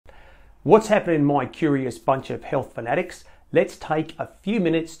What's happening, my curious bunch of health fanatics? Let's take a few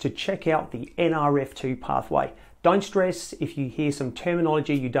minutes to check out the NRF2 pathway. Don't stress if you hear some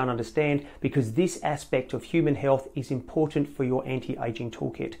terminology you don't understand, because this aspect of human health is important for your anti-aging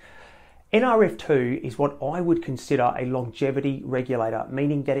toolkit. NRF2 is what I would consider a longevity regulator,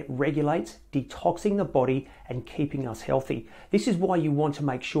 meaning that it regulates detoxing the body and keeping us healthy. This is why you want to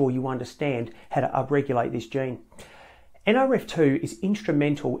make sure you understand how to upregulate this gene. NRF2 is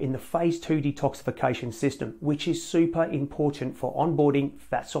instrumental in the phase 2 detoxification system, which is super important for onboarding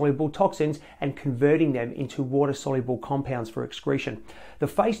fat-soluble toxins and converting them into water-soluble compounds for excretion. The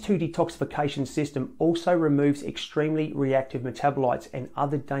phase 2 detoxification system also removes extremely reactive metabolites and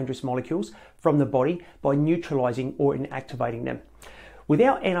other dangerous molecules from the body by neutralizing or inactivating them.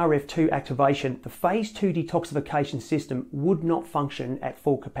 Without NRF2 activation, the phase 2 detoxification system would not function at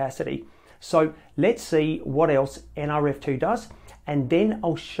full capacity. So let's see what else NRF2 does, and then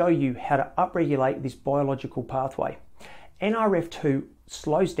I'll show you how to upregulate this biological pathway. NRF2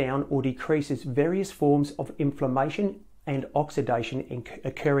 slows down or decreases various forms of inflammation and oxidation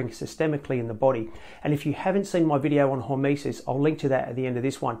occurring systemically in the body. And if you haven't seen my video on hormesis, I'll link to that at the end of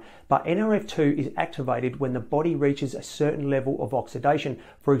this one. But NRF2 is activated when the body reaches a certain level of oxidation.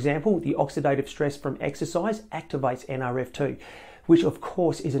 For example, the oxidative stress from exercise activates NRF2. Which of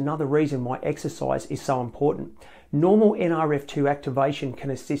course is another reason why exercise is so important. Normal NRF2 activation can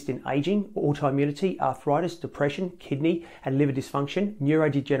assist in aging, autoimmunity, arthritis, depression, kidney and liver dysfunction,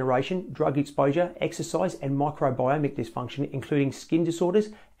 neurodegeneration, drug exposure, exercise and microbiomic dysfunction, including skin disorders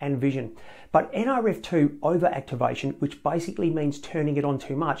and vision. But NRF2 overactivation, which basically means turning it on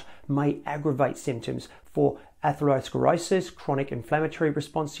too much, may aggravate symptoms for atherosclerosis, chronic inflammatory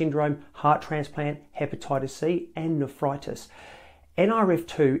response syndrome, heart transplant, hepatitis C and nephritis.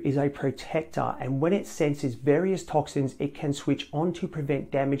 NRF2 is a protector, and when it senses various toxins, it can switch on to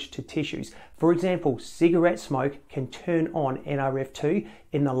prevent damage to tissues. For example, cigarette smoke can turn on NRF2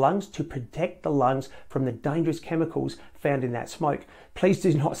 in the lungs to protect the lungs from the dangerous chemicals found in that smoke. Please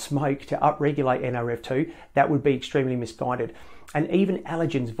do not smoke to upregulate NRF2. That would be extremely misguided. And even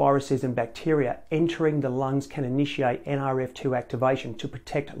allergens, viruses and bacteria entering the lungs can initiate NRF2 activation to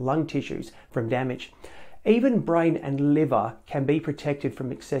protect lung tissues from damage. Even brain and liver can be protected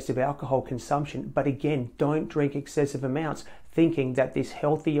from excessive alcohol consumption, but again, don't drink excessive amounts thinking that this is a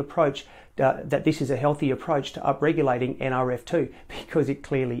healthy approach to upregulating NRF2, because it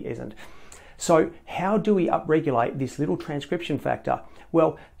clearly isn't. So how do we upregulate this little transcription factor?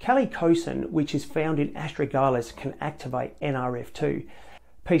 Well, calicosine, which is found in astragalus, can activate NRF2.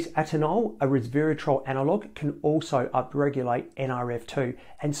 Pisatinol, a resveratrol analog, can also upregulate NRF2,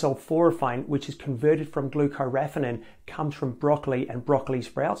 and sulforaphane, which is converted from glucoraphanin, comes from broccoli and broccoli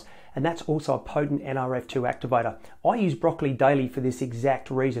sprouts, and that's also a potent NRF2 activator. I use broccoli daily for this exact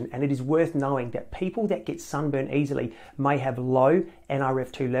reason, and it is worth knowing that people that get sunburn easily may have low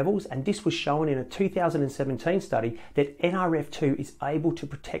NRF2 levels, and this was shown in a 2017 study that NRF2 is able to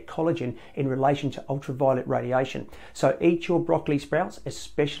protect collagen in relation to ultraviolet radiation. So eat your broccoli sprouts,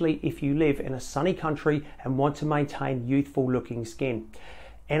 especially if you live in a sunny country and want to maintain youthful looking skin.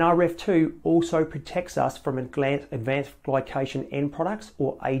 NRF2 also protects us from advanced glycation end products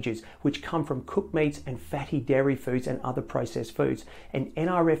or AGEs, which come from cooked meats and fatty dairy foods and other processed foods. And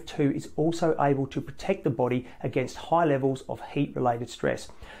NRF2 is also able to protect the body against high levels of heat-related stress.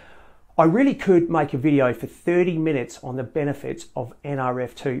 I really could make a video for 30 minutes on the benefits of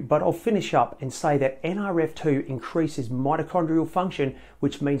NRF2, but I'll finish up and say that NRF2 increases mitochondrial function,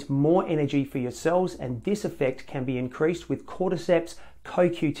 which means more energy for your cells, and this effect can be increased with cordyceps,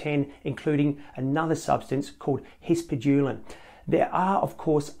 CoQ10, including another substance called hispidulin. There are, of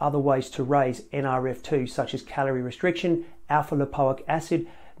course, other ways to raise NRF2, such as calorie restriction, alpha-lipoic acid,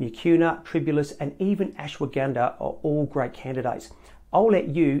 mucuna, tribulus, and even ashwagandha are all great candidates. I'll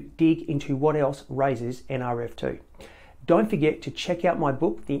let you dig into what else raises NRF2. Don't forget to check out my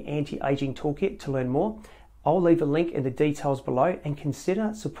book, The Anti-Aging Toolkit, to learn more. I'll leave a link in the details below, and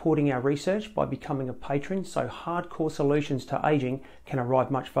consider supporting our research by becoming a patron so hardcore solutions to aging can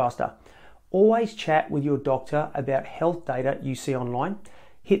arrive much faster. Always chat with your doctor about health data you see online.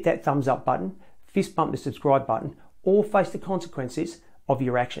 Hit that thumbs up button, fist bump the subscribe button, or face the consequences of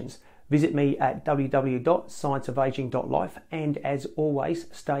your actions. Visit me at www.scienceofaging.life, and as always,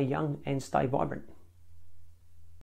 stay young and stay vibrant.